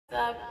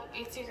What's up?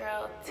 It's your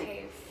girl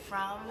Tay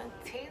from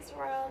Tay's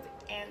World,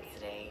 and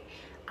today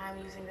I'm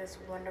using this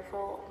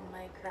wonderful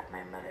mic that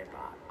my mother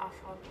bought off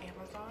of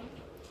Amazon.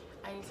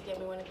 I need to get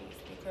me one of these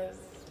because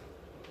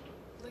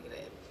look at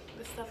it.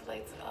 This stuff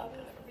lights up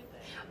and everything.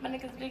 My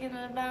nigga's bigger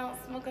than a bounce.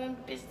 Smoking a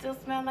bitch still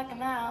smell like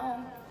an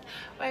ounce.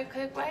 Right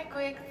quick.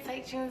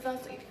 Take tunes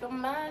off so you feel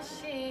my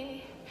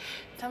shit.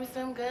 Tell me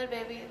something good,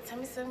 baby. Tell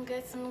me something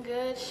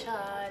good,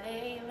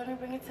 shawty. Let me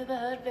bring it to the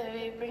hood,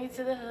 baby. Bring it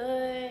to the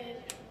hood.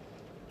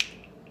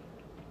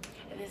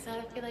 This is how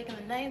I feel like in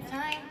the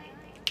nighttime.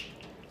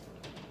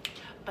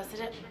 Bust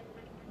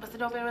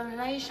it open when the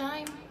night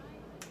shine.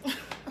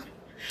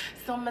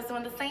 Still messing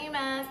with the same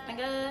ass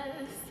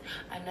niggas.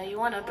 I know you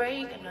wanna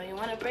break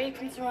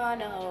from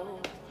Toronto.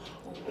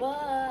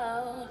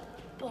 Whoa,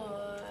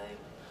 boy.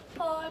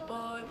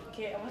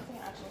 Okay, I want to sing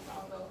an actual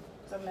song though,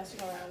 because I'm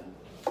messing around.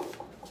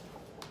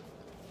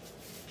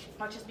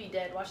 Watch this be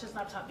dead. Watch this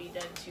laptop be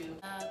dead too.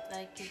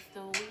 Like it's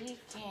the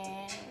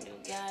weekend, you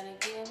gotta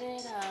give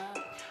it up.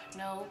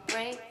 No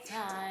break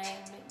time,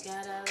 you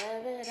gotta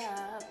live it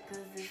up. Cause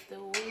it's the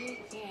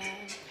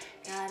weekend,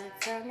 gotta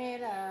turn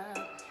it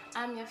up.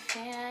 I'm your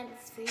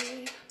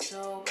fantasy,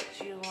 so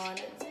what you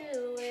wanna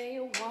do, where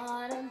you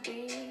wanna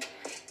be.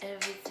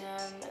 Every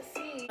time I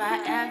see my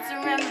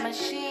answering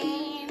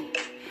machine,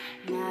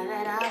 now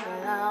that I'm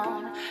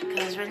alone.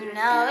 Cause right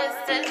now it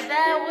says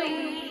that we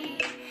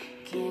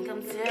can't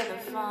come to the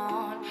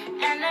phone,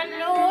 and I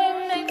know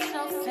it makes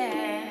no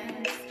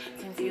sense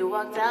since you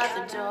walked out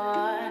the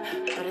door,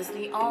 but it's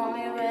the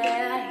only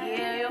way I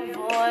hear your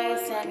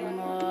voice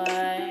anymore.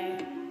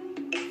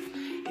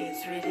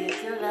 It's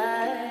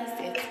ridiculous,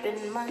 it's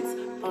been months,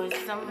 for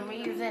some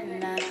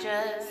reason I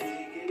just,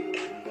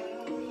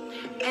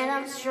 and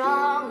I'm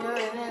stronger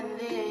than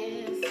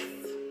this.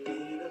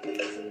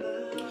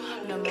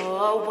 No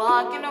more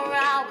walking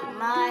around with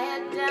my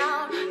head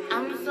down.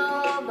 I'm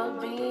sober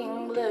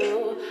being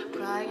blue,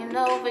 crying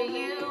over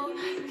you,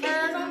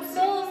 cause I'm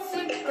so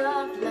sick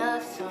of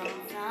love.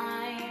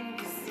 Sometimes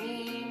you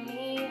see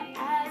me, I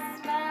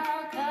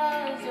smile,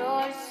 cause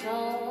you're so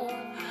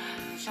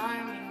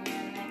charming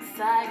and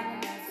exciting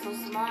and so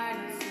smart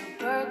and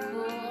super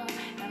cool.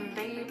 And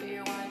baby,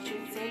 won't you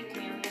take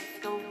me, let's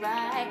go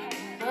right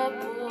in the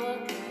pool,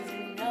 cause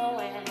you know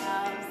it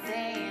how I'm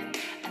saying.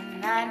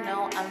 And I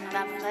know I'm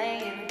not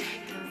playing,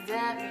 cause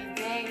every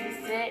day you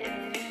sit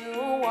and you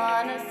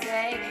wanna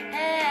say,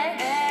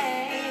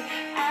 hey,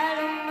 I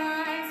don't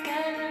mind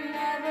spending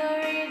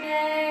every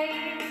day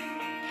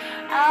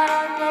out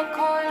on the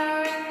corner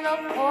in the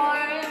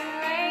pouring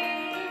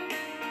rain.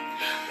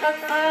 Look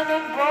for the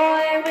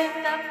boy with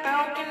the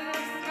broken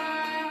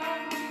smile,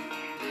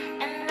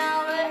 and now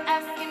we're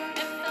asking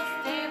if he'll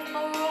stay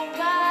for a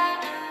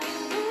while.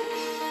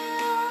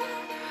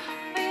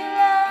 And be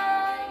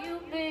like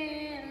you've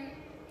been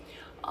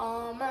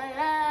all my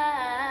life.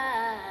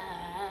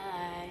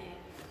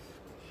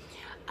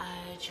 I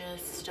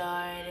just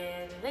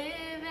started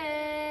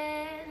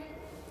living.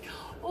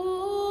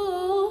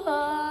 Ooh,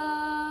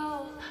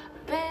 oh,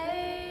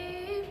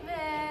 baby.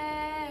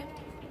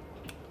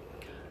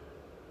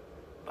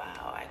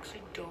 Wow, I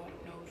actually don't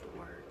know the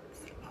words.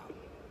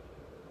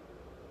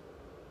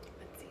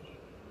 Let's see.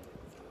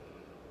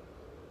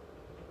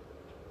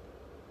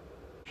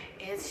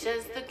 It's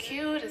just the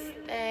cutest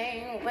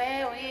thing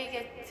where we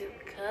get to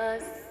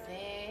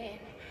cussing,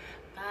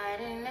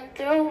 fighting and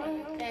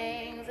throwing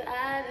things.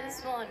 I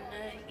just wanna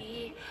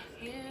eat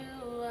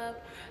you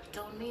up.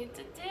 Don't need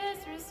to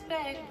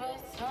disrespect, but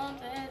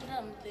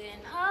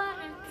something hard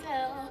to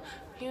tell.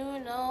 You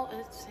know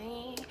it's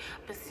me,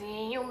 but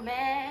seeing you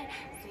mad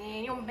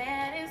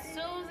is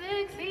so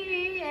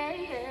sexy,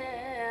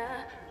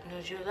 yeah.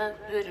 Don't you love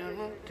it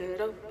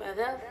up by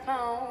that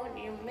phone?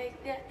 You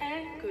make that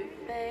angry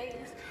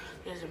face.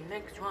 Just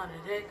makes you wanna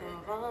take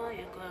off all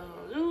your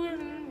clothes. Ooh,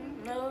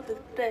 know the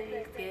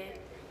face, yeah.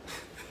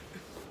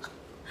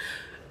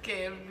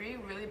 Okay, it'd be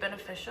really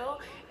beneficial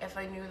if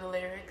I knew the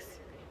lyrics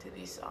to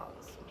these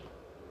songs.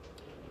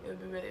 It would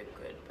be really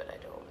good, but I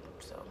don't,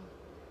 so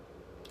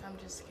I'm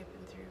just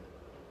skipping through.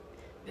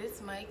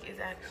 This mic is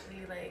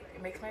actually like,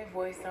 it makes my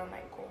voice sound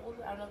like gold.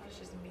 I don't know if it's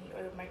just me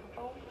or the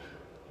microphone,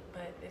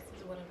 but this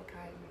is one of a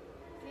kind.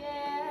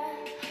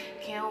 Yeah,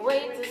 can't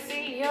wait to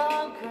see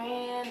your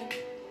grin.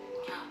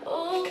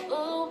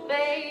 Ooh,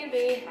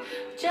 baby,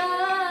 just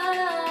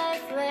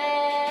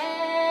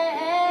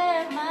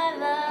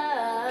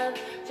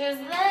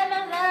let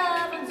my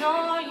love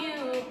adore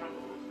you.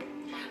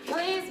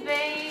 Please,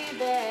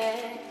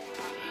 baby,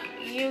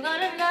 you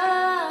gotta know,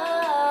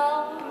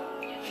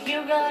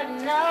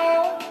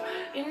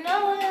 you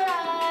know that I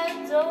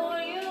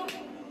adore you.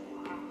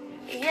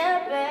 Yeah,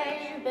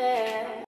 baby.